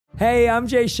Hey, I'm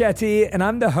Jay Shetty, and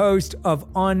I'm the host of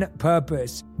On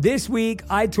Purpose. This week,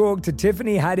 I talked to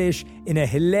Tiffany Haddish in a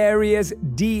hilarious,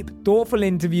 deep, thoughtful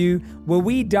interview where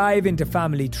we dive into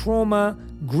family trauma,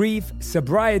 grief,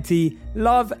 sobriety,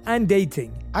 love, and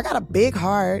dating. I got a big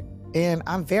heart, and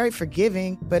I'm very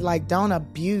forgiving, but don't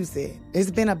abuse it.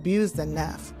 It's been abused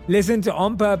enough. Listen to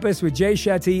On Purpose with Jay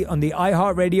Shetty on the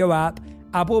iHeartRadio app,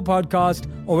 Apple Podcast,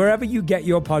 or wherever you get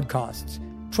your podcasts.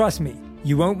 Trust me,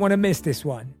 you won't want to miss this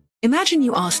one. Imagine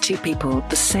you ask two people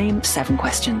the same 7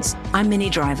 questions. I'm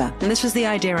Minnie Driver, and this was the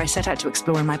idea I set out to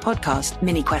explore in my podcast,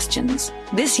 Minnie Questions.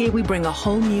 This year, we bring a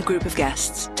whole new group of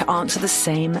guests to answer the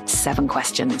same 7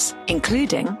 questions,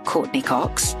 including Courtney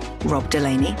Cox, Rob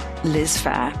Delaney, Liz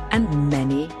Phair, and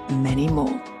many, many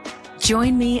more.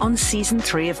 Join me on Season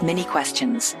 3 of Minnie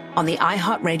Questions on the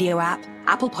iHeartRadio app,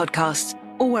 Apple Podcasts,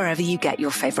 or wherever you get your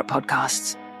favorite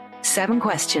podcasts. 7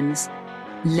 questions,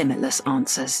 limitless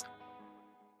answers.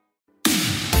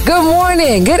 Good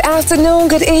morning, good afternoon,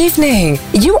 good evening.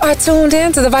 You are tuned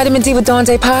in to the Vitamin D with Dawn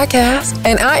Day podcast,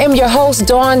 and I am your host,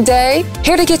 Dawn Day,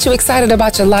 here to get you excited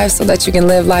about your life so that you can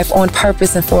live life on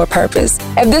purpose and for a purpose.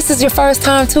 If this is your first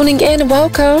time tuning in,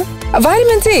 welcome.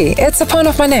 Vitamin D, it's a pun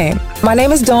of my name. My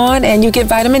name is Dawn, and you get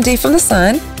vitamin D from the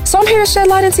sun, so I'm here to shed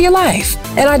light into your life.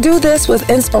 And I do this with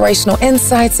inspirational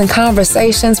insights and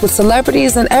conversations with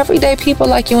celebrities and everyday people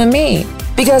like you and me.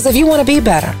 Because if you want to be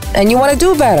better and you want to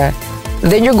do better,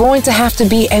 then you're going to have to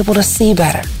be able to see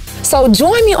better. So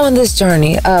join me on this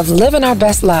journey of living our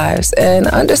best lives and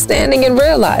understanding and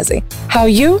realizing how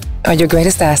you are your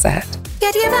greatest asset.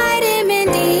 Get your vitamin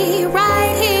D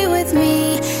right here with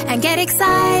me and get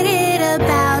excited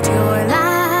about your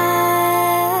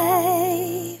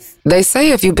life. They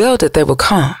say if you build it, they will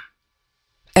come.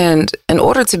 And in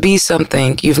order to be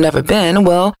something you've never been,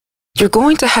 well, you're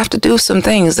going to have to do some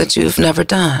things that you've never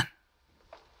done.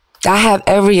 I have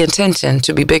every intention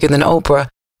to be bigger than Oprah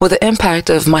with the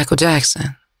impact of Michael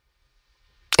Jackson.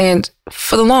 And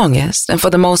for the longest and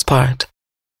for the most part,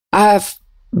 I've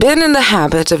been in the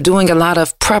habit of doing a lot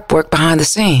of prep work behind the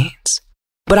scenes.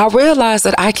 But I realized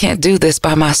that I can't do this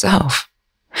by myself.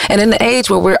 And in the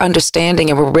age where we're understanding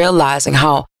and we're realizing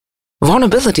how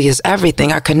vulnerability is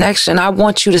everything, our connection, I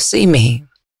want you to see me.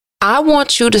 I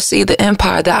want you to see the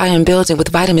empire that I am building with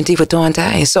Vitamin D with Dawn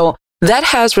Day. So that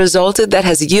has resulted, that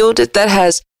has yielded, that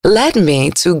has led me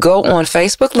to go on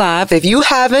Facebook Live. If you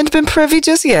haven't been privy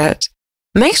just yet,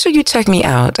 make sure you check me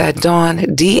out at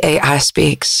Dawn DAI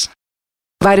Speaks.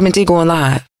 Vitamin D going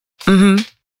live.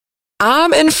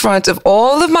 I'm in front of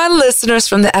all of my listeners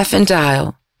from the FN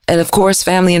dial. And of course,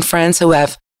 family and friends who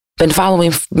have been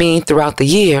following me throughout the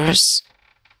years,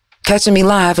 catching me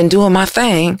live and doing my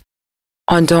thing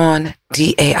on Dawn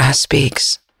DAI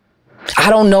Speaks.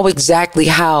 I don't know exactly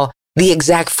how the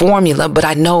exact formula, but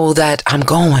I know that I'm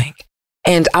going.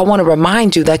 And I want to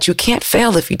remind you that you can't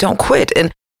fail if you don't quit.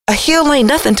 And a heel ain't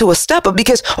nothing to a stepper,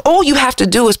 because all you have to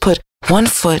do is put one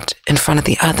foot in front of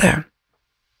the other.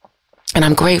 And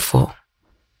I'm grateful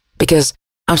because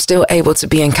I'm still able to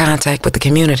be in contact with the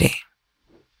community.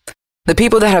 The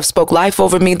people that have spoke life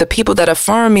over me, the people that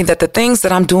affirm me that the things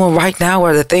that I'm doing right now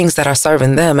are the things that are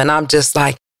serving them. And I'm just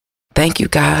like, thank you,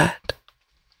 God.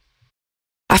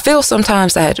 I feel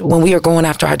sometimes that when we are going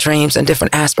after our dreams and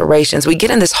different aspirations, we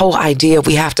get in this whole idea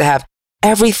we have to have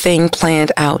everything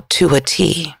planned out to a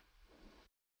T.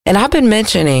 And I've been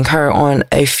mentioning her on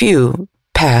a few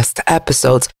past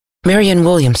episodes, Marianne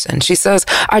Williamson. She says,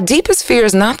 our deepest fear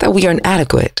is not that we are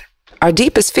inadequate. Our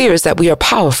deepest fear is that we are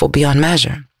powerful beyond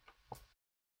measure.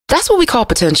 That's what we call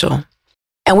potential.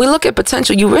 And we look at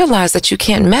potential, you realize that you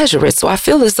can't measure it. So I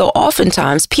feel as though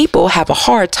oftentimes people have a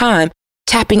hard time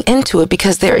tapping into it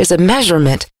because there is a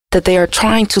measurement that they are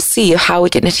trying to see how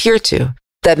it can adhere to.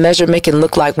 That measurement can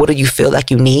look like, what do you feel like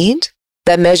you need?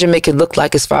 That measurement can look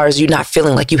like as far as you not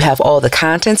feeling like you have all the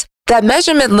contents. That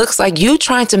measurement looks like you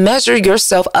trying to measure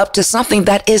yourself up to something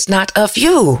that is not of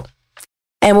you.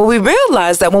 And when we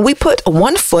realize that when we put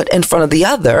one foot in front of the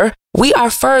other, we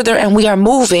are further and we are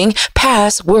moving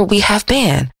past where we have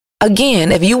been.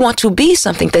 Again, if you want to be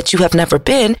something that you have never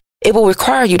been, it will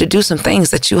require you to do some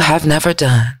things that you have never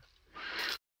done.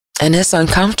 And it's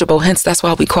uncomfortable, hence that's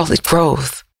why we call it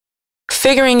growth.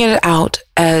 Figuring it out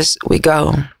as we go.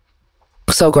 I'm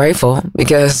so grateful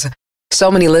because so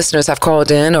many listeners have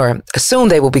called in, or soon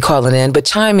they will be calling in, but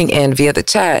chiming in via the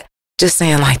chat, just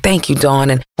saying like, thank you, Dawn.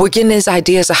 And we're getting these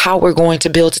ideas of how we're going to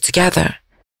build it together.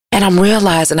 And I'm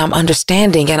realizing, I'm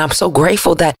understanding, and I'm so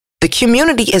grateful that the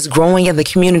community is growing and the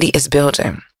community is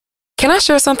building. Can I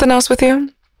share something else with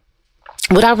you?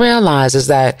 what I realize is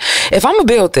that if I'm going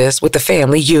to build this with the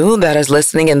family, you that is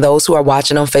listening and those who are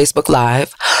watching on Facebook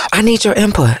Live, I need your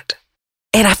input.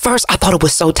 And at first I thought it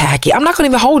was so tacky. I'm not going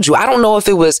to even hold you. I don't know if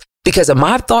it was because of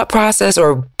my thought process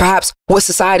or perhaps what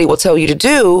society will tell you to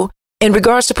do in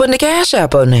regards to putting the Cash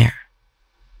App on there.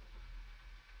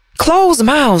 Closed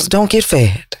mouths don't get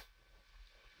fed.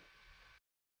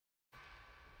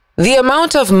 The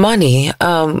amount of money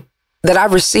that I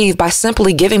received by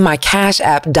simply giving my Cash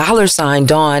App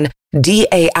 $Dawn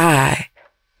DAI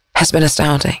has been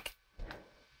astounding.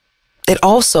 It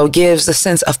also gives a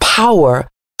sense of power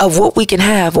of what we can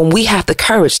have when we have the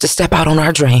courage to step out on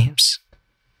our dreams.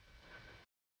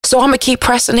 So I'm going to keep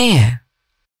pressing in.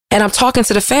 And I'm talking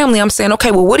to the family. I'm saying,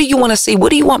 okay, well, what do you want to see? What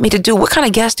do you want me to do? What kind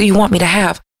of guests do you want me to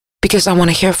have? Because I want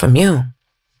to hear from you.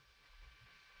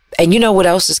 And you know what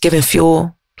else is giving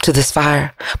fuel to this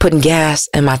fire? Putting gas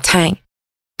in my tank.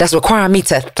 That's requiring me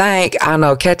to think. I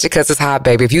know, catch it because it's hot,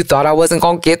 baby. If you thought I wasn't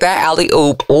going to get that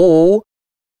alley-oop,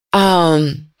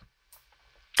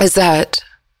 is that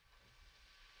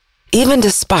even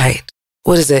despite,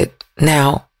 what is it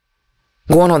now,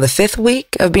 going on the 5th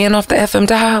week of being off the FM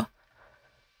dial,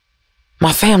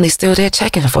 my family's still there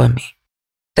checking for me.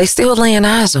 They still laying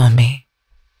eyes on me.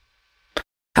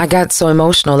 I got so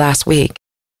emotional last week.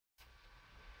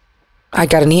 I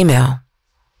got an email.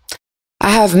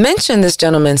 I have mentioned this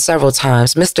gentleman several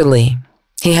times, Mr. Lee.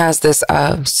 He has this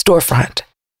storefront.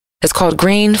 It's called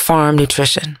Green Farm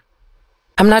Nutrition.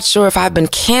 I'm not sure if I've been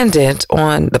candid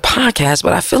on the podcast,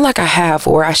 but I feel like I have,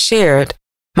 or I shared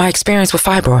my experience with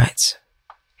fibroids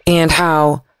and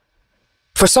how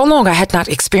for so long I had not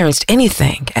experienced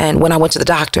anything. And when I went to the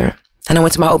doctor and I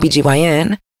went to my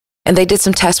OBGYN and they did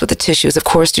some tests with the tissues, of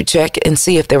course, to check and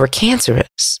see if they were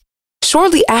cancerous.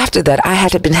 Shortly after that, I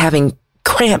had been having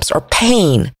cramps or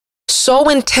pain so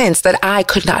intense that I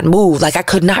could not move, like I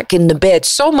could not get into bed,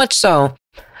 so much so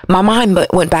my mind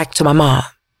went back to my mom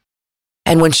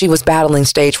and when she was battling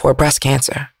stage 4 breast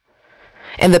cancer.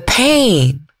 And the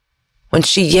pain when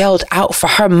she yelled out for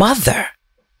her mother.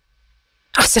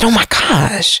 I said, oh my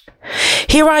gosh,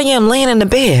 here I am laying in the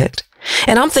bed.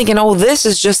 And I'm thinking, oh, this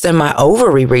is just in my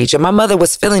ovary region. My mother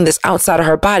was feeling this outside of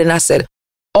her body. And I said,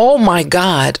 oh my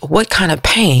God, what kind of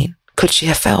pain could she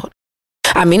have felt?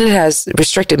 I mean, it has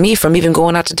restricted me from even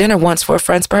going out to dinner once for a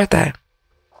friend's birthday.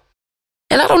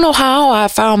 And I don't know how I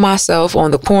found myself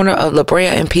on the corner of La Brea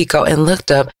and Pico and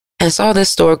looked up and saw this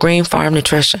store, Green Farm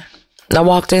Nutrition. And I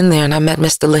walked in there and I met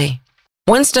Mr. Lee.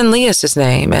 Winston Lee is his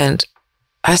name. And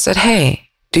I said, hey,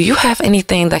 do you have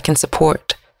anything that can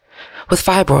support with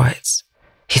fibroids?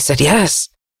 He said, yes.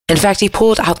 In fact, he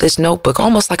pulled out this notebook,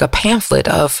 almost like a pamphlet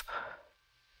of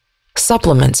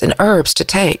supplements and herbs to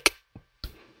take.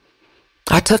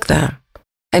 I took them.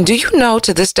 And do you know,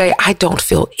 to this day, I don't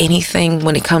feel anything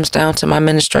when it comes down to my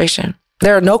menstruation.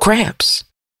 There are no cramps,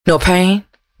 no pain,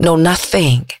 no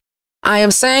nothing. I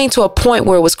am saying to a point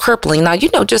where it was crippling. Now, you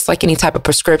know, just like any type of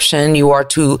prescription, you are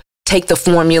to take the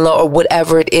formula or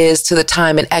whatever it is to the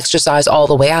time and exercise all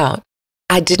the way out.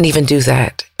 I didn't even do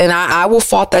that. And I will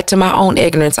fault that to my own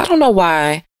ignorance. I don't know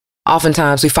why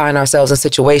oftentimes we find ourselves in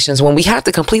situations when we have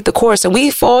to complete the course and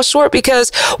we fall short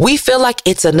because we feel like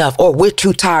it's enough or we're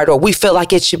too tired or we feel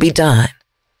like it should be done.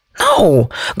 No,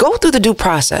 go through the due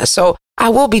process. So I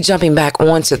will be jumping back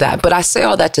onto that. But I say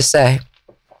all that to say,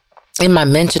 in my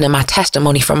mention and my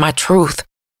testimony from my truth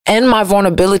and my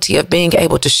vulnerability of being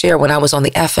able to share when I was on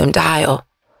the FM dial,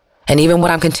 and even what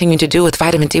I'm continuing to do with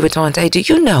Vitamin D with Dawn Day, do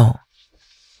you know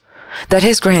that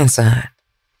his grandson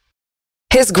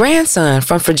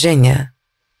from Virginia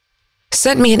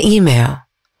sent me an email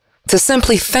to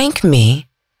simply thank me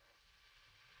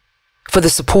for the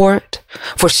support,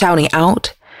 for shouting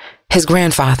out his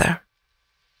grandfather.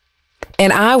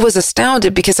 And I was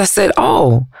astounded because I said,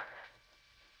 oh,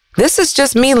 this is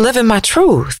just me living my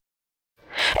truth.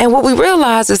 And what we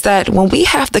realize is that when we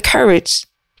have the courage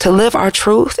to live our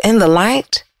truth in the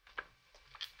light,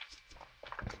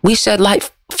 we shed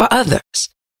light for others.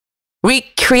 We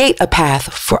create a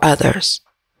path for others.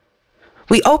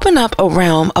 We open up a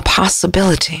realm of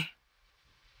possibility.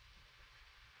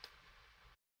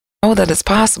 Oh, that it's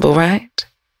possible, right?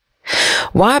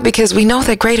 Why? Because we know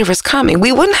that greater is coming.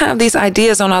 We wouldn't have these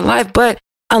ideas on our life, but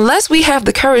unless we have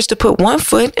the courage to put one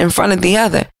foot in front of the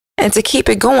other and to keep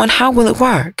it going, how will it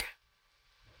work?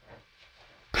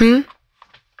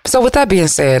 So with that being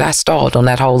said, I stalled on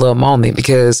that whole little moment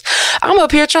because I'm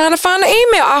up here trying to find the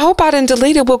email. I hope I didn't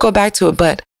delete it. We'll go back to it.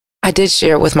 But I did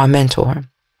share it with my mentor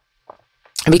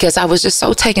because I was just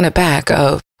so taken aback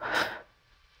of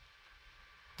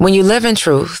when you live in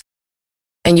truth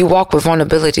and you walk with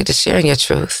vulnerability to sharing your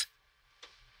truth,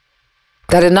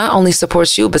 that it not only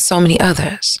supports you, but so many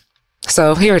others.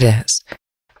 So here it is.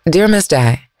 Dear Miss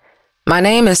Day, my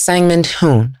name is Sangmin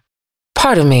Hoon.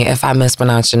 Pardon me if I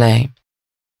mispronounce your name.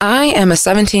 I am a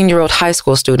 17-year-old high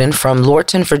school student from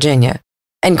Lorton, Virginia,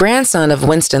 and grandson of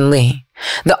Winston Lee,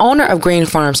 the owner of Green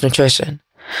Farms Nutrition.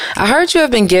 I heard you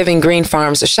have been giving Green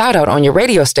Farms a shout out on your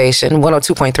radio station,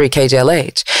 102.3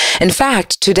 KJLH. In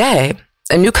fact, today,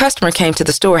 a new customer came to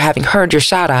the store having heard your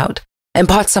shout out and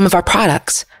bought some of our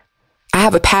products. I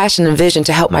have a passion and vision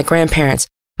to help my grandparents'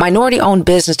 minority-owned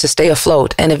business to stay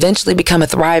afloat and eventually become a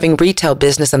thriving retail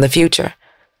business in the future.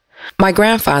 My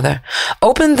grandfather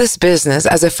opened this business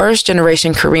as a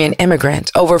first-generation Korean immigrant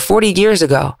over 40 years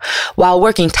ago while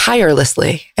working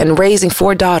tirelessly and raising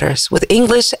 4 daughters with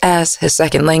English as his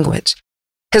second language.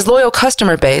 His loyal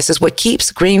customer base is what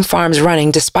keeps Green Farms running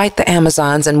despite the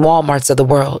Amazons and Walmarts of the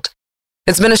world.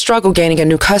 It's been a struggle gaining a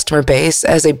new customer base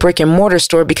as a brick-and-mortar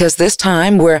store because this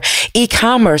time where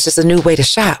e-commerce is a new way to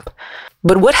shop.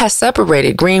 But what has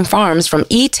separated Green Farms from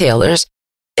e-tailers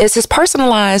is his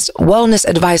personalized wellness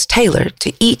advice tailored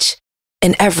to each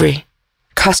and every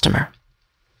customer.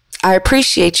 I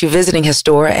appreciate you visiting his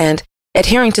store and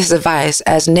adhering to his advice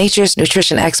as nature's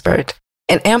nutrition expert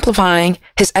and amplifying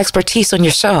his expertise on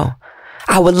your show.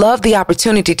 I would love the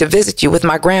opportunity to visit you with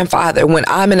my grandfather when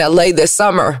I'm in LA this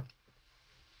summer,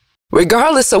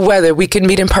 regardless of whether we can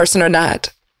meet in person or not.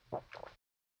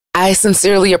 I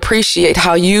sincerely appreciate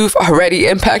how you've already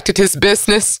impacted his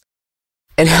business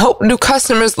and helped new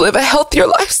customers live a healthier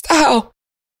lifestyle.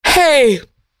 Hey,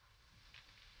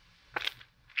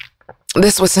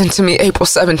 this was sent to me April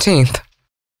 17th.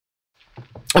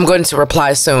 I'm going to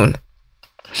reply soon.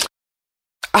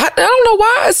 I don't know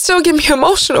why it still gets me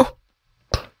emotional.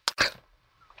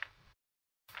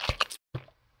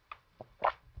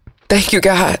 Thank you,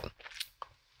 God.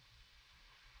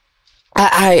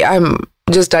 I'm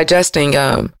just digesting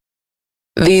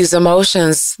these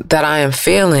emotions that I am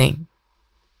feeling.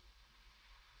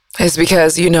 It's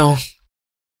because,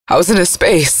 I was in a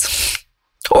space.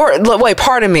 Or, wait,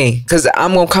 pardon me, because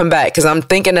I'm going to come back, because I'm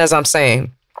thinking as I'm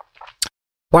saying,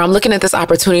 where I'm looking at this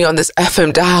opportunity on this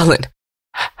FM dial and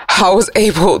how I was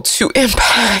able to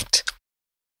impact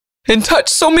and touch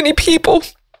so many people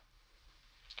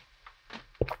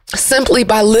simply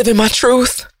by living my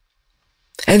truth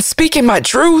and speaking my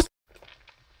truth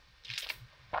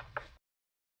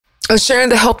and sharing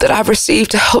the help that I've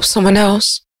received to help someone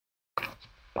else.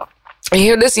 And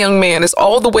here this young man is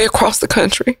all the way across the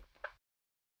country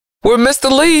where Mr.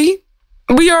 Lee,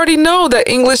 we already know that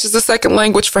English is the second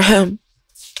language for him,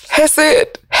 has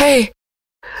said, hey,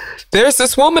 there's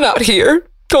this woman out here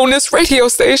on this radio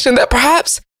station that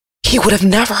perhaps he would have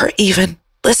never even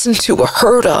listened to or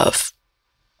heard of.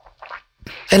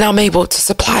 And I'm able to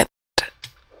supply that.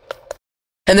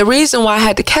 And the reason why I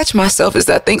had to catch myself is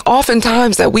that I think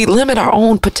oftentimes that we limit our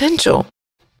own potential.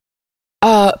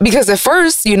 Because at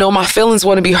first, my feelings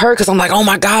want to be hurt because I'm like, oh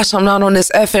my gosh, I'm not on this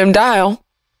FM dial.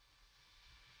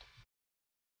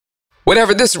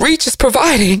 Whatever this reach is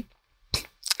providing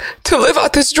to live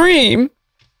out this dream,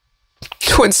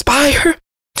 to inspire,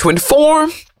 to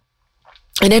inform,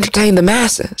 and entertain the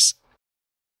masses.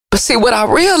 But see, what I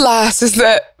realized is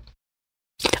that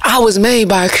I was made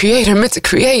by a creator, meant to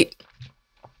create.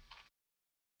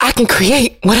 I can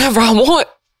create whatever I want.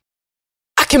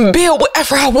 I can build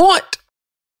whatever I want.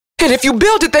 And if you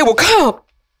build it, they will come.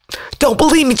 Don't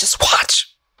believe me, just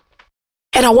watch.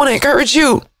 And I want to encourage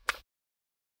you.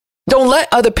 Don't let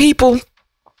other people,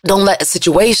 don't let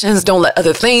situations, don't let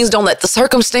other things, don't let the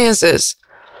circumstances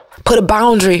put a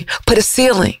boundary, put a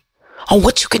ceiling on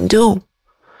what you can do.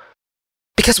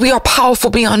 Because we are powerful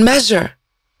beyond measure.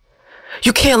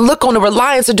 You can't look on the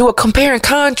reliance or do a compare and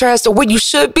contrast of where you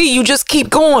should be. You just keep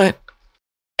going.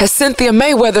 As Cynthia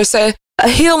Mayweather said, a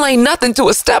hill ain't nothing to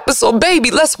a stepper, so baby,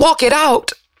 let's walk it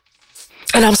out.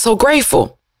 And I'm so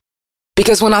grateful.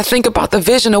 Because when I think about the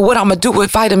vision of what I'm going to do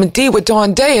with Vitamin D with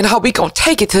Dawn Day and how we going to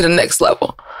take it to the next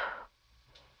level,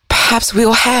 perhaps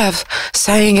we'll have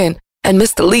Sang and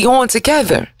Mr. Lee on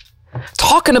together,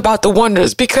 talking about the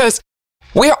wonders, because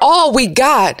we're all we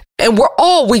got and we're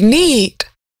all we need.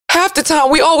 Half the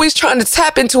time, we always trying to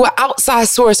tap into an outside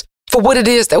source for what it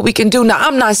is that we can do. Now,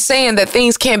 I'm not saying that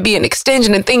things can't be an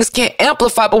extension and things can't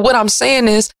amplify, but what I'm saying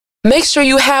is make sure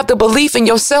you have the belief in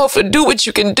yourself to do what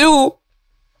you can do.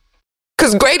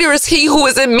 Because greater is he who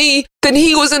is in me than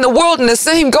he who is in the world. And the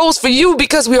same goes for you,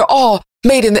 because we are all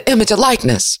made in the image of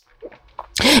likeness.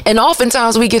 And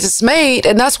oftentimes we get dismayed.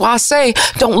 And that's why I say,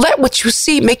 don't let what you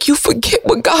see make you forget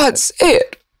what God said.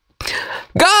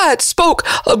 God spoke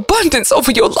abundance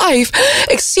over your life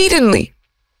exceedingly,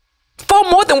 far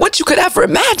more than what you could ever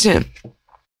imagine.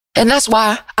 And that's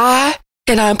why I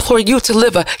implore you to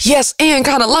live a yes and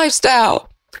kind of lifestyle.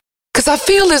 Because I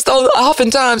feel as though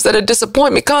oftentimes that a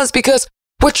disappointment comes because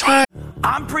we're trying.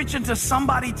 I'm preaching to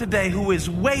somebody today who is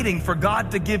waiting for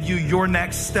God to give you your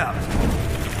next step.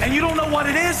 And you don't know what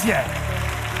it is yet.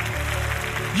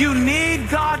 You need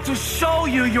God to show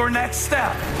you your next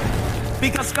step.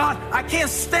 Because God, I can't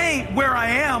stay where I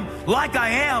am, like I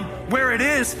am, where it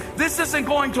is. This isn't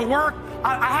going to work.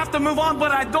 I have to move on,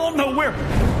 but I don't know where.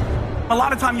 A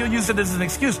lot of time you'll use it as an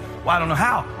excuse. Well, I don't know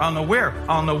how. I don't know where.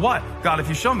 I don't know what. God, if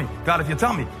you show me. God, if you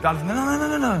tell me. God, if...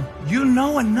 No. You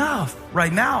know enough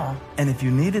right now. And if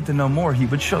you needed to know more, he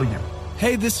would show you.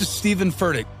 Hey, this is Stephen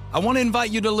Furtick. I want to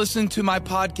invite you to listen to my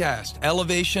podcast,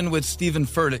 Elevation with Stephen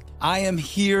Furtick. I am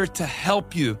here to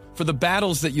help you for the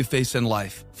battles that you face in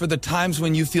life, for the times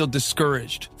when you feel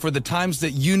discouraged, for the times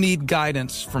that you need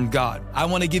guidance from God. I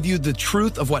want to give you the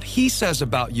truth of what he says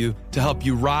about you to help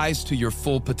you rise to your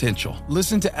full potential.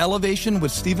 Listen to Elevation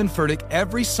with Stephen Furtick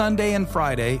every Sunday and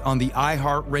Friday on the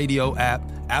iHeartRadio app,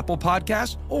 Apple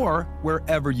Podcasts, or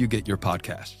wherever you get your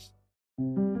podcasts.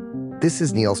 This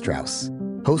is Neil Strauss,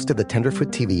 host of the Tenderfoot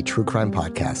TV True Crime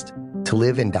Podcast, To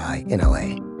Live and Die in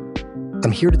LA.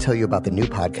 I'm here to tell you about the new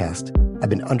podcast I've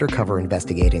been undercover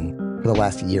investigating for the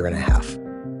last year and a half.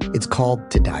 It's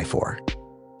called To Die For.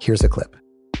 Here's a clip.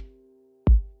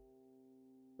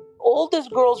 All these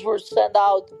girls were sent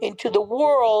out into the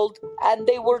world and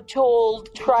they were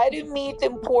told, try to meet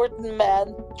important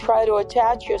men, try to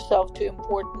attach yourself to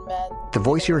important men. The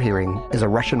voice you're hearing is a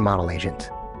Russian model agent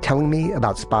telling me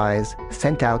about spies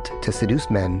sent out to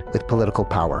seduce men with political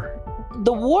power.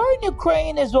 The war in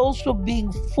Ukraine is also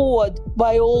being fought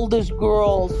by all these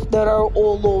girls that are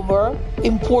all over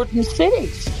important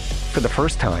cities. For the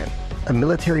first time, a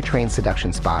military-trained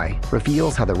seduction spy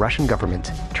reveals how the Russian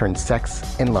government turned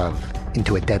sex and love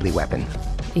into a deadly weapon.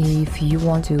 If you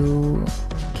want to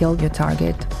kill your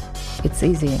target, it's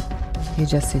easy. You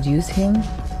just seduce him,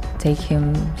 take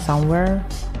him somewhere,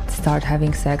 start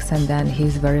having sex, and then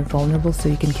he's very vulnerable, so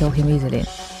you can kill him easily.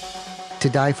 To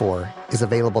Die For is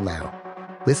available now.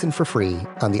 Listen for free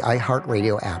on the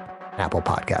iHeartRadio app, Apple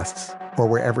Podcasts, or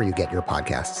wherever you get your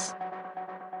podcasts.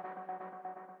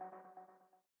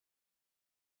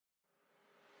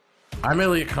 I'm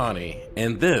Elliot Connie,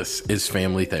 and this is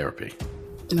Family Therapy.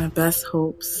 My best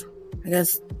hopes, I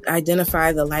guess,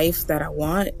 identify the life that I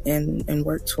want and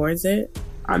work towards it.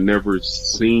 I never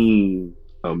seen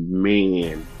a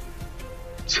man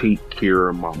take care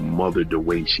of my mother the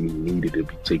way she needed to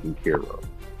be taken care of.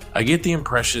 I get the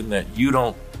impression that you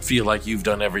don't feel like you've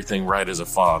done everything right as a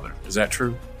father. Is that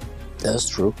true? That's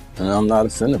true, and I'm not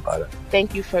offended by that.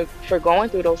 Thank you for going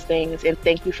through those things, and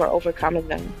thank you for overcoming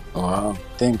them. Wow.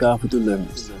 Thank God for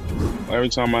deliverance. Every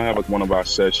time I have one of our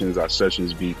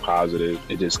sessions be positive.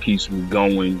 It just keeps me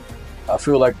going. I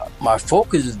feel like my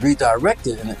focus is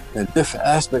redirected in a different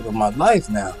aspect of my life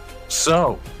now.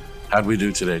 So, how'd we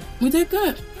do today? We did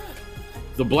good.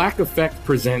 The Black Effect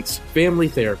presents Family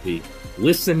Therapy.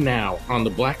 Listen now on the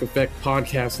Black Effect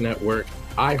Podcast Network,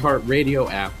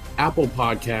 iHeartRadio app, Apple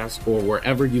Podcasts, or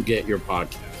wherever you get your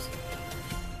podcasts.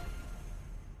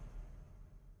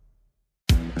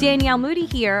 Danielle Moody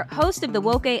here, host of the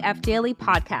Woke AF Daily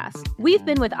podcast. We've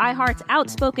been with iHeart's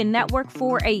Outspoken Network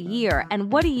for a year,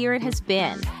 and what a year it has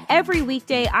been. Every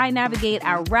weekday, I navigate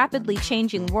our rapidly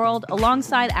changing world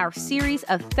alongside our series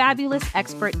of fabulous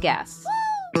expert guests.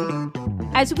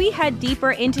 As we head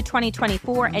deeper into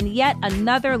 2024 and yet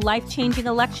another life-changing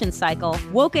election cycle,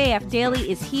 Woke AF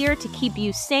Daily is here to keep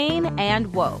you sane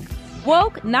and woke.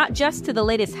 Woke not just to the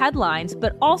latest headlines,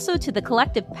 but also to the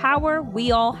collective power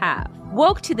we all have.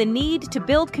 Woke to the need to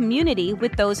build community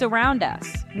with those around us.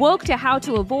 Woke to how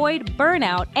to avoid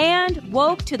burnout, and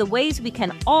woke to the ways we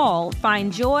can all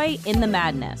find joy in the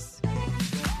madness.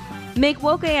 Make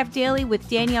Woke AF Daily with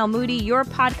Danielle Moody your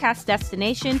podcast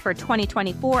destination for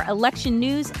 2024 election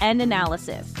news and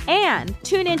analysis. And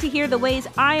tune in to hear the ways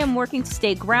I am working to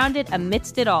stay grounded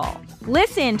amidst it all.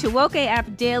 Listen to Woke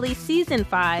AF Daily Season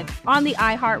 5 on the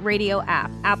iHeartRadio app,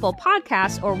 Apple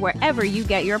Podcasts, or wherever you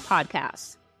get your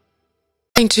podcasts.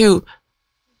 To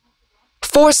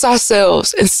force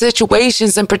ourselves in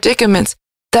situations and predicaments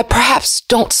that perhaps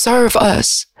don't serve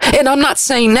us. And I'm not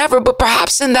saying never, but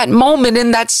perhaps in that moment,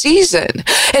 in that season.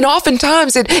 And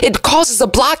oftentimes it causes a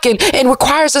block and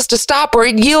requires us to stop, or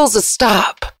it yields a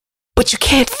stop. But you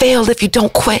can't fail if you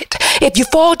don't quit. If you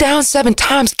fall down 7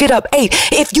 times, get up 8.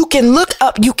 If you can look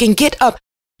up, you can get up.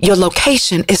 Your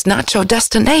location is not your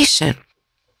destination.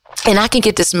 And I can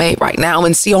get dismayed right now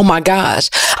and see, oh my gosh,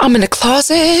 I'm in the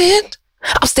closet.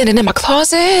 I'm standing in my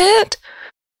closet.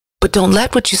 But don't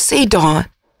let what you see, Dawn,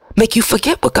 make you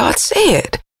forget what God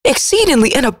said.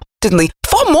 exceedingly and abundantly,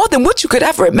 far more than what you could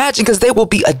ever imagine, because there will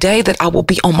be a day that I will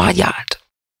be on my yacht.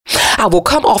 I will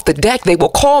come off the deck. They will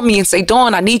call me and say,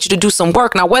 Dawn, I need you to do some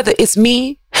work. Now, whether it's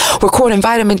me recording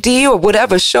Vitamin D or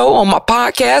whatever show on my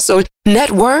podcast or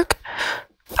network,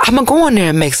 I'm going to go in there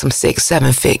and make some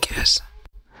 6-7 figures.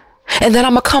 And then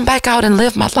I'm going to come back out and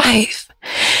live my life.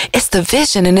 It's the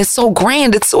vision, and it's so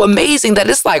grand. It's so amazing that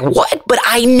it's like, what? But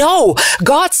I know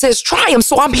God says try him.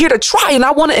 So I'm here to try. And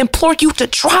I want to implore you to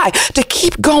try, to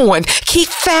keep going, keep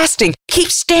fasting, keep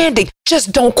standing.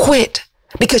 Just don't quit,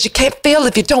 because you can't fail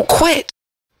if you don't quit.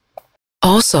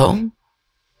 Also,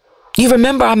 you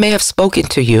remember I may have spoken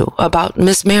to you about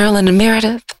Miss Marilyn and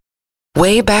Meredith?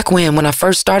 Way back when I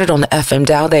first started on the FM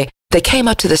dial, they came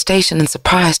up to the station and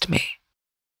surprised me.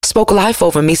 Spoke life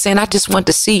over me, saying I just want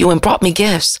to see you, and brought me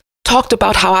gifts. Talked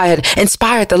about how I had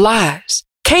inspired the lives.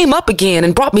 Came up again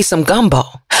and brought me some gumbo.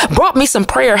 Brought me some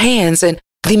prayer hands, and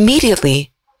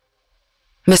immediately,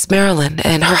 Miss Marilyn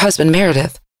and her husband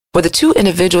Meredith were the two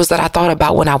individuals that I thought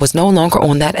about when I was no longer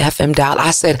on that FM dial.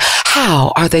 I said,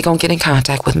 how are they going to get in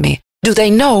contact with me? Do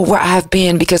they know where I've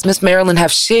been? Because Miss Marilyn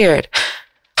have shared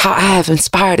how I have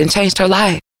inspired and changed her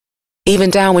life.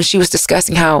 Even down when she was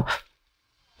discussing how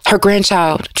her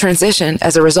grandchild transitioned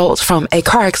as a result from a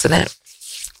car accident.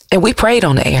 And we prayed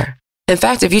on the air. In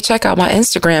fact, if you check out my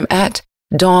Instagram at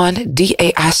Dawn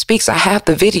DAI Speaks, I have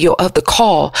the video of the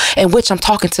call in which I'm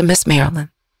talking to Miss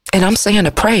Marilyn. And I'm saying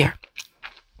a prayer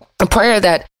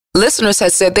that listeners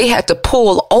had said they had to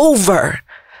pull over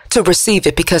to receive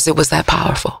it because it was that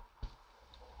powerful.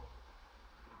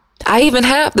 I even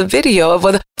have the video of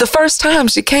the first time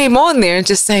she came on there and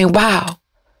just saying, wow.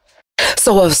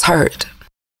 So I was hurt.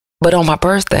 But on my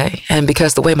birthday, and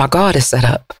because the way my God is set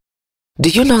up, do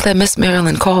you know that Miss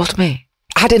Marilyn called me?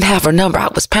 I didn't have her number. I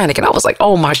was panicking. I was like,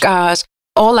 oh my gosh.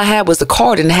 All I had was the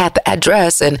card and it had the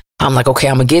address. And I'm like, okay,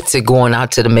 I'm going to get to going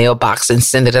out to the mailbox and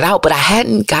sending it out. But I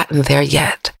hadn't gotten there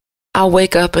yet. I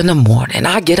wake up in the morning.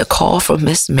 I get a call from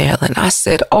Miss Marilyn. I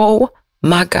said, oh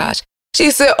my gosh.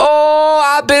 She said, oh,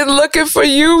 I've been looking for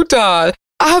you, Dawn.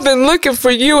 I've been looking for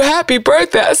you. Happy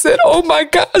birthday. I said, oh my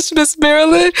gosh, Miss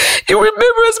Marilyn, you remember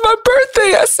it's my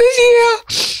birthday? I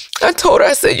said, yeah. I told her,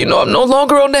 I said, I'm no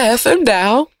longer on the FM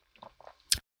dial.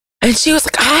 And she was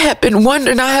like, I had been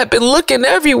wondering, I had been looking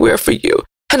everywhere for you.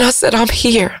 And I said, I'm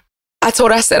here. I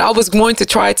told her, I said, I was going to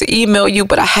try to email you,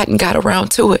 but I hadn't got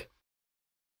around to it.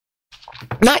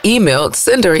 Not email,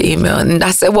 send her an email. And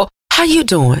I said, well, how you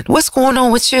doing? What's going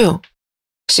on with you?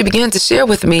 She began to share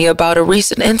with me about a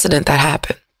recent incident that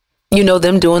happened.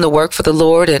 Them doing the work for the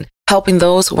Lord and helping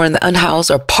those who were in the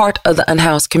unhoused or part of the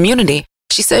unhoused community.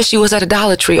 She said she was at a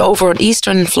Dollar Tree over in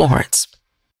Eastern Florence.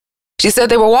 She said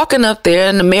they were walking up there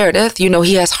and Meredith,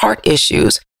 he has heart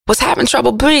issues, was having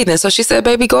trouble breathing. So she said,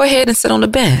 baby, go ahead and sit on the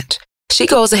bench. She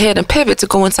goes ahead and pivot to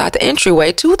go inside the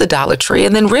entryway to the Dollar Tree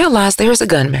and then realized there's a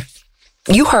gunman.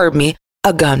 You heard me,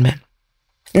 a gunman.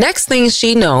 Next thing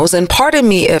she knows, and pardon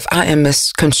me if I am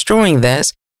misconstruing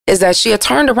this, is that she had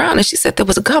turned around and she said there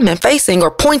was a gunman facing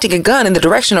or pointing a gun in the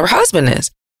direction her husband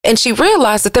is. And she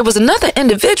realized that there was another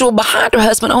individual behind her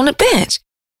husband on the bench.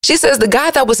 She says the guy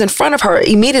that was in front of her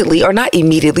immediately, or not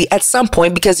immediately, at some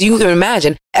point, because you can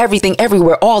imagine everything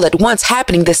everywhere all at once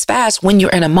happening this fast when you're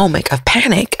in a moment of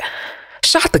panic,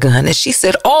 shot the gun. And she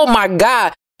said, oh my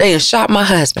God. They had shot my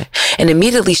husband. And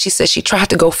immediately she said she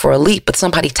tried to go for a leap, but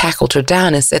somebody tackled her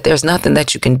down and said, there's nothing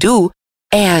that you can do.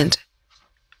 And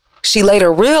she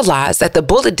later realized that the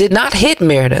bullet did not hit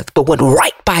Meredith, but went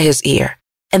right by his ear.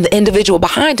 And the individual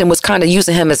behind him was kind of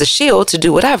using him as a shield to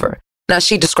do whatever. Now,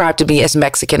 she described to me as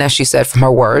Mexican, as she said from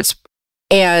her words.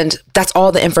 And that's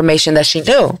all the information that she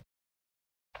knew.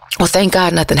 Well, thank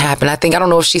God nothing happened. I don't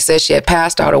know if she said she had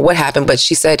passed out or what happened, but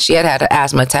she said she had had an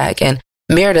asthma attack and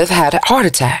Meredith had a heart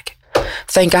attack.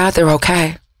 Thank God they're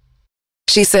okay.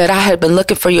 She said, I had been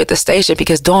looking for you at the station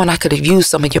because, Dawn, I could have used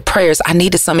some of your prayers. I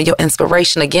needed some of your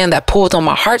inspiration again that pulled on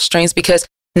my heartstrings because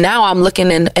now I'm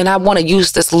looking and I want to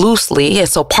use this loosely. And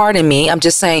so pardon me, I'm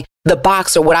just saying the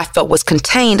box or what I felt was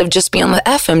contained of just being on the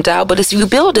FM dial. But as you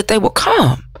build it, they will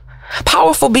come.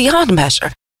 Powerful beyond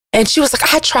measure. And she was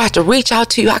like, I tried to reach out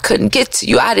to you. I couldn't get to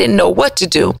you. I didn't know what to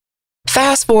do.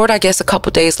 Fast forward, I guess, a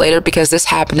couple days later, because this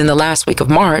happened in the last week of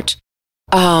March.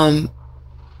 Now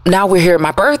we're here at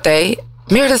my birthday.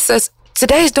 Meredith says,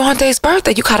 today's Dante's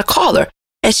birthday. You got to call her.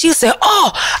 And she said,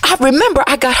 oh, I remember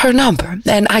I got her number.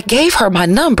 And I gave her my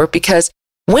number because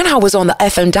when I was on the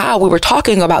FM dial, we were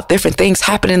talking about different things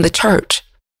happening in the church.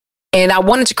 And I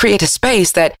wanted to create a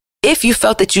space that if you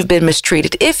felt that you've been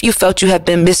mistreated, if you felt you have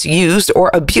been misused or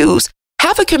abused,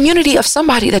 have a community of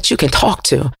somebody that you can talk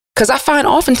to. Because I find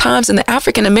oftentimes in the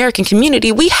African American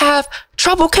community, we have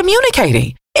trouble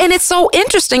communicating. And it's so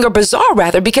interesting, or bizarre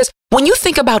rather, because when you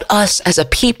think about us as a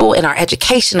people and our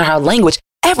education and our language,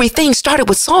 everything started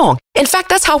with song. In fact,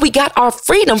 that's how we got our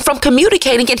freedom from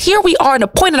communicating. And here we are in a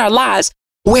point in our lives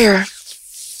where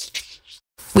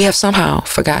we have somehow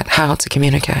forgot how to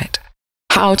communicate,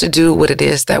 how to do what it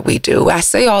is that we do. I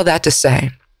say all that to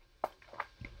say,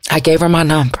 I gave her my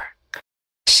number.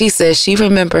 She says she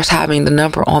remembers having the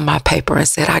number on my paper and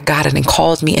said, I got it, and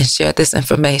called me and shared this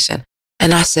information.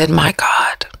 And I said, my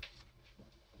God,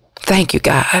 thank you,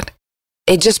 God.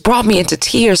 It just brought me into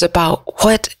tears about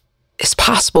what is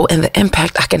possible and the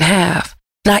impact I can have.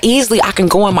 Now, easily I can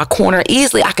go in my corner.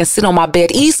 Easily I can sit on my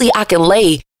bed. Easily I can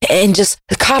lay and just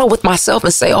cuddle with myself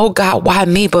and say, oh God, why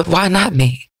me? But why not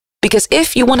me? Because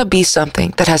if you want to be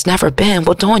something that has never been,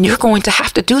 well, Dawn, you're going to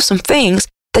have to do some things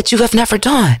that you have never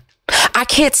done. I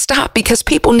can't stop because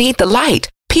people need the light.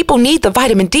 People need the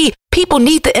vitamin D. People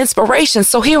need the inspiration.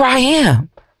 So here I am.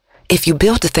 If you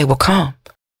build it, they will come.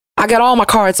 I got all my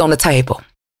cards on the table.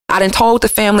 I done told the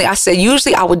family, I said,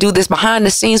 usually I would do this behind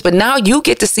the scenes, but now you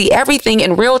get to see everything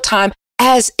in real time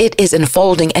as it is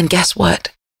unfolding. And guess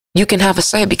what? You can have a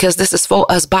say because this is for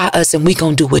us, by us, and we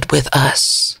gonna do it with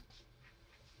us.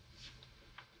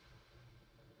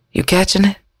 You catching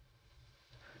it?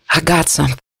 I got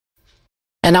something.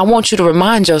 And I want you to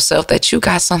remind yourself that you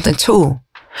got something too.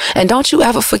 And don't you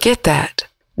ever forget that.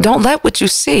 Don't let what you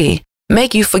see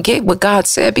make you forget what God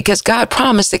said, because God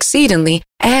promised exceedingly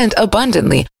and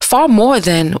abundantly, far more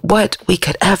than what we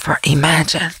could ever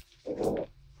imagine.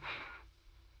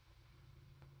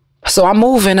 So I'm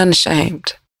moving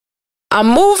unashamed. I'm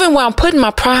moving where I'm putting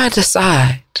my pride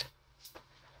aside.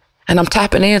 And I'm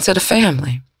tapping into the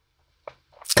family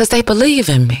because they believe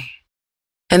in me.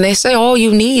 And they say all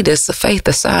you need is the faith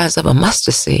the size of a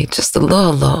mustard seed, just a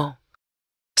little.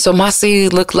 So my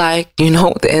seed looked like,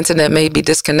 the internet may be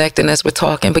disconnecting as we're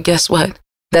talking, but guess what?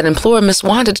 That employer, Miss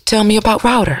Wanda, to tell me about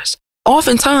routers.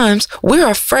 Oftentimes, we're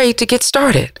afraid to get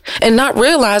started and not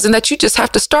realizing that you just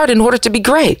have to start in order to be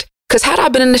great. Because had I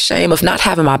been in the shame of not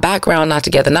having my background not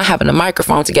together, not having a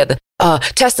microphone together,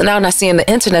 testing out, not seeing the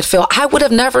internet fail, I would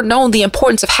have never known the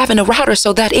importance of having a router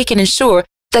so that it can ensure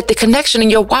that the connection in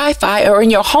your Wi-Fi or in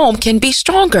your home can be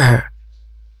stronger.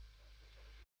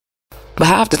 But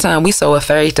half the time we so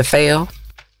afraid to fail,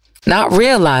 not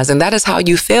realizing that is how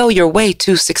you fail your way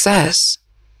to success.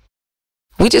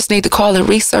 We just need to call it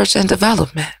research and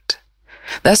development.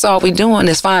 That's all we're doing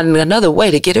is finding another way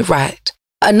to get it right.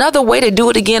 Another way to do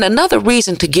it again, another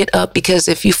reason to get up, because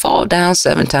if you fall down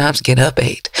 7 times, get up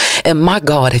 8. And my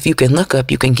God, if you can look up,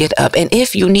 you can get up. And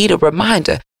if you need a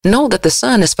reminder, know that the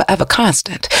sun is forever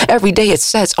constant. Every day it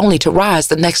sets only to rise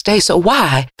the next day. So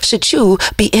why should you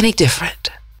be any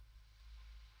different?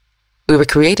 We were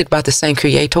created by the same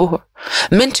creator,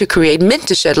 meant to create, meant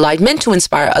to shed light, meant to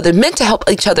inspire others, meant to help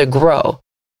each other grow,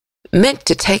 meant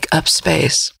to take up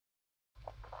space.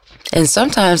 And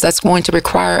sometimes that's going to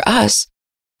require us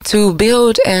to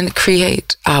build and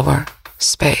create our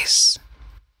space.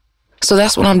 So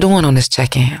that's what I'm doing on this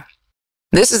check-in.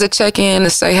 This is a check-in to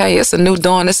say, hey, it's a new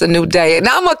dawn, it's a new day. And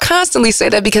I'm going to constantly say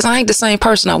that because I ain't the same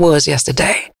person I was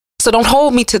yesterday. So don't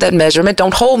hold me to that measurement.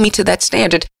 Don't hold me to that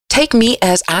standard. Take me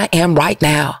as I am right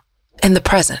now in the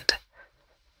present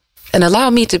and allow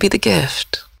me to be the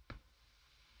gift.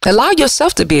 Allow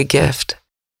yourself to be a gift.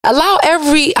 Allow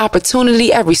every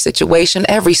opportunity, every situation,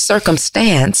 every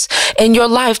circumstance in your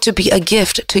life to be a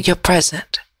gift to your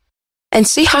present. And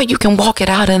see how you can walk it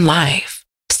out in life.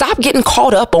 Stop getting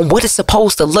caught up on what it's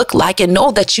supposed to look like and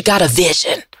know that you got a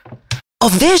vision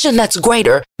that's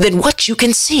greater than what you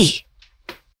can see.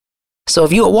 So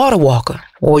if you're a water walker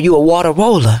or you're a water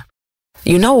roller,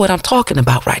 you know what I'm talking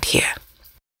about right here.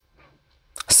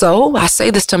 So I say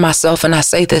this to myself and I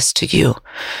say this to you.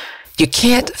 You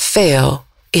can't fail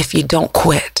if you don't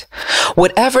quit.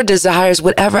 Whatever desires,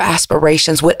 whatever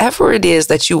aspirations, whatever it is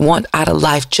that you want out of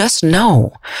life, just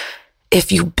know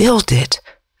if you build it,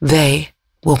 they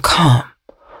will come.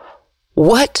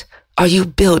 What are you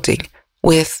building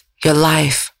with your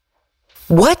life?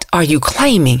 What are you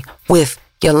claiming with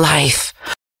your life?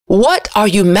 What are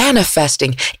you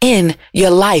manifesting in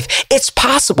your life? It's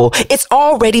possible. It's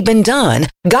already been done.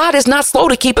 God is not slow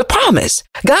to keep a promise.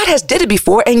 God has did it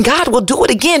before and God will do it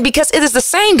again because it is the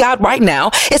same God right now.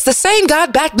 It's the same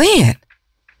God back then.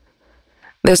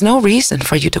 There's no reason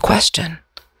for you to question.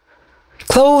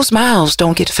 Closed mouths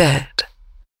don't get fed.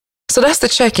 So that's the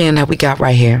check-in that we got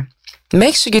right here.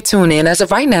 Make sure you tune in. As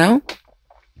of right now,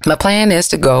 my plan is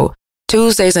to go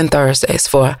Tuesdays and Thursdays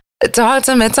for Talk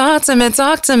to me, talk to me,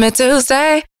 talk to me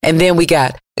Tuesday. And then we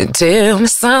got Tell Me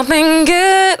Something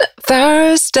Good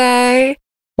Thursday,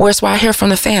 where it's where I hear from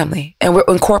the family and we're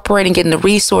incorporating getting the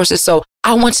resources. So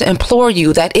I want to implore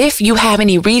you that if you have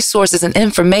any resources and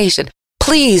information,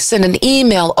 please send an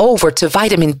email over to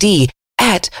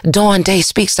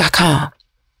vitamin.d@dawndayspeaks.com.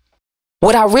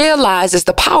 What I realize is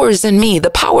the power is in me.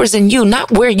 The power is in you,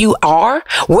 not where you are,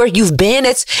 where you've been.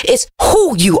 It's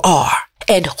who you are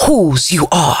and whose you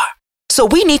are. So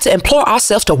we need to implore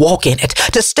ourselves to walk in it,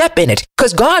 to step in it,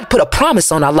 because God put a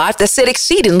promise on our life that said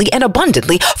exceedingly and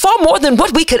abundantly, far more than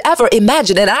what we could ever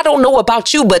imagine. And I don't know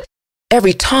about you, but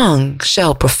every tongue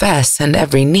shall profess and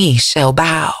every knee shall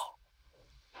bow.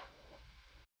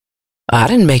 I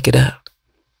didn't make it up.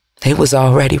 It was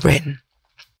already written.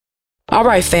 All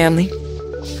right, family.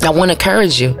 I want to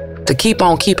encourage you to keep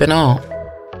on keeping on.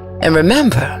 And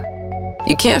remember,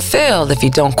 you can't fail if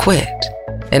you don't quit.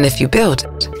 And if you build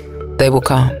it, they will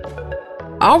come.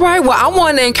 All right, well, I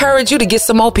want to encourage you to get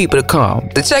some more people to come,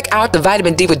 to check out the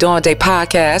Vitamin D with Dawn Day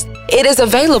podcast. It is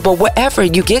available wherever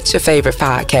you get your favorite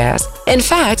podcast. In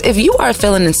fact, if you are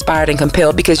feeling inspired and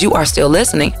compelled because you are still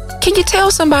listening, can you tell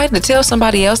somebody to tell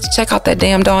somebody else to check out that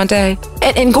damn Dawn Day?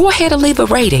 And go ahead and leave a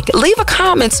rating. Leave a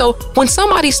comment so when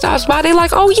somebody stops by, they're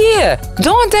like, oh yeah,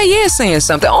 Dawn Day is saying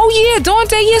something. Oh yeah, Dawn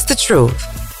Day is the truth.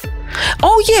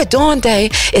 Oh yeah, Dawn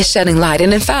Day is shedding light.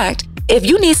 And in fact, if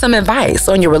you need some advice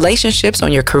on your relationships,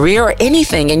 on your career, or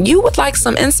anything, and you would like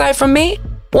some insight from me,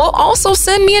 well, also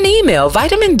send me an email,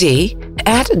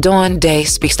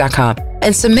 vitamin.d@dawndayspeaks.com,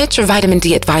 and submit your Vitamin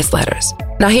D advice letters.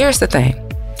 Now, here's the thing.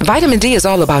 Vitamin D is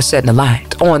all about shedding a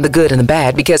light on the good and the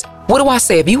bad, because what do I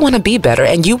say? If you want to be better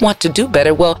and you want to do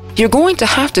better, well, you're going to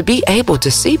have to be able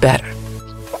to see better.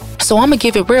 So I'm going to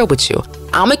give it real with you.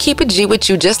 I'm going to keep it G with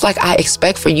you just like I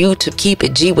expect for you to keep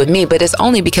it G with me, but it's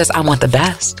only because I want the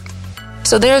best.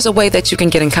 So there's a way that you can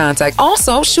get in contact.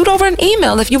 Also, shoot over an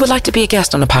email if you would like to be a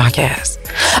guest on the podcast.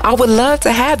 I would love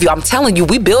to have you. I'm telling you,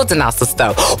 we building out some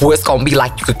stuff where it's going to be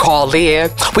like you could call in.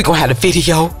 We're going to have a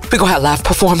video. We're going to have live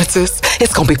performances.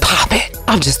 It's going to be popping.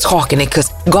 I'm just talking it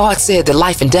because God said that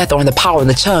life and death are in the power of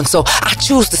the tongue. So I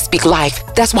choose to speak life.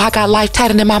 That's why I got life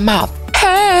tatted in my mouth.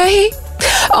 Hey.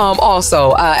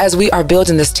 Also, as we are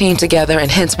building this team together,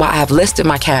 and hence why I have listed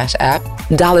my Cash App,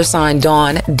 $Dawn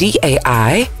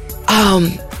DAI.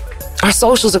 Our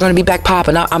socials are going to be back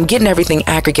popping. I'm getting everything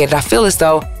aggregated. I feel as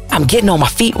though I'm getting on my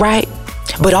feet right,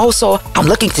 but also I'm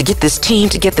looking to get this team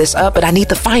to get this up, but I need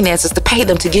the finances to pay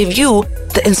them to give you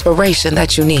the inspiration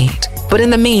that you need. But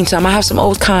in the meantime, I have some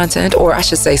old content, or I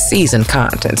should say seasoned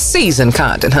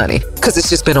content, honey, because it's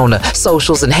just been on the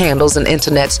socials and handles and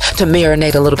internets to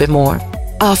marinate a little bit more.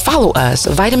 Follow us,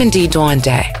 Vitamin D Dawn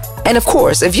Day. And of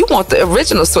course, if you want the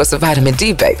original source of vitamin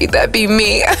D, baby, that'd be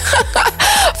me.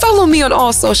 Follow me on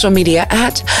all social media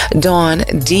at Dawn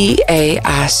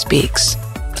DAI Speaks.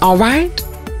 All right?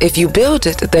 If you build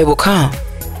it, they will come.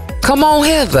 Come on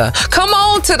hither. Come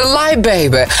on to the light,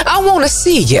 baby. I want to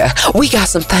see you. We got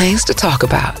some things to talk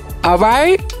about. All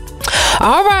right?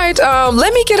 All right.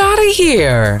 Let me get out of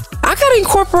here. I got to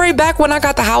incorporate back when I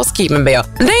got the housekeeping bell.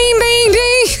 Ding, ding,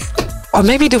 ding. Or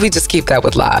maybe do we just keep that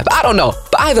with live? I don't know.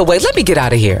 But either way, let me get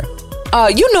out of here.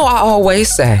 You know I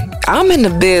always say, I'm in the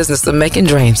business of making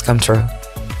dreams come true.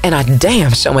 And I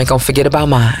damn sure ain't gonna forget about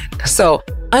mine. So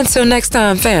until next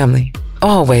time, family,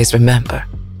 always remember,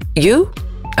 you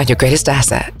are your greatest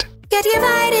asset. Get your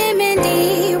vitamin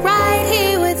D right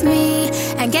here with me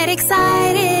and get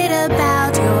excited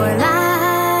about your life.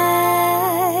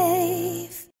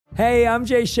 Hey, I'm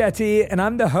Jay Shetty, and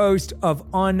I'm the host of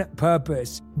On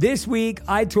Purpose. This week,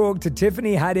 I talked to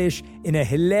Tiffany Haddish in a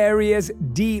hilarious,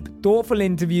 deep, thoughtful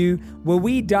interview where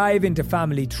we dive into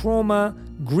family trauma,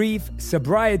 grief,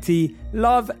 sobriety,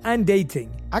 love, and dating.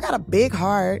 I got a big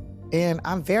heart, and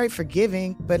I'm very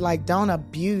forgiving, but don't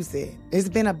abuse it. It's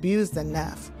been abused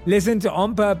enough. Listen to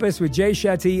On Purpose with Jay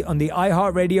Shetty on the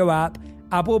iHeartRadio app,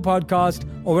 Apple Podcast,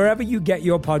 or wherever you get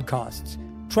your podcasts.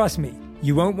 Trust me,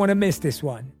 you won't want to miss this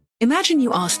one. Imagine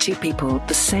you ask two people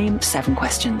the same 7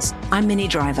 questions. I'm Minnie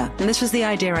Driver, and this was the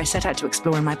idea I set out to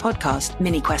explore in my podcast,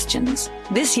 Mini Questions.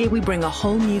 This year, we bring a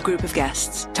whole new group of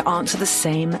guests to answer the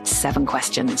same 7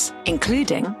 questions,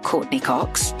 including Courtney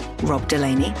Cox, Rob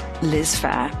Delaney, Liz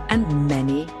Phair, and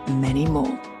many, many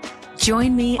more.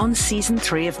 Join me on Season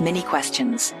 3 of Mini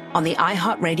Questions on the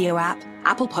iHeartRadio app,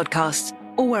 Apple Podcasts,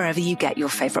 or wherever you get your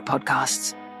favorite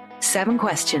podcasts. 7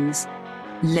 questions,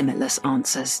 limitless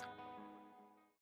answers.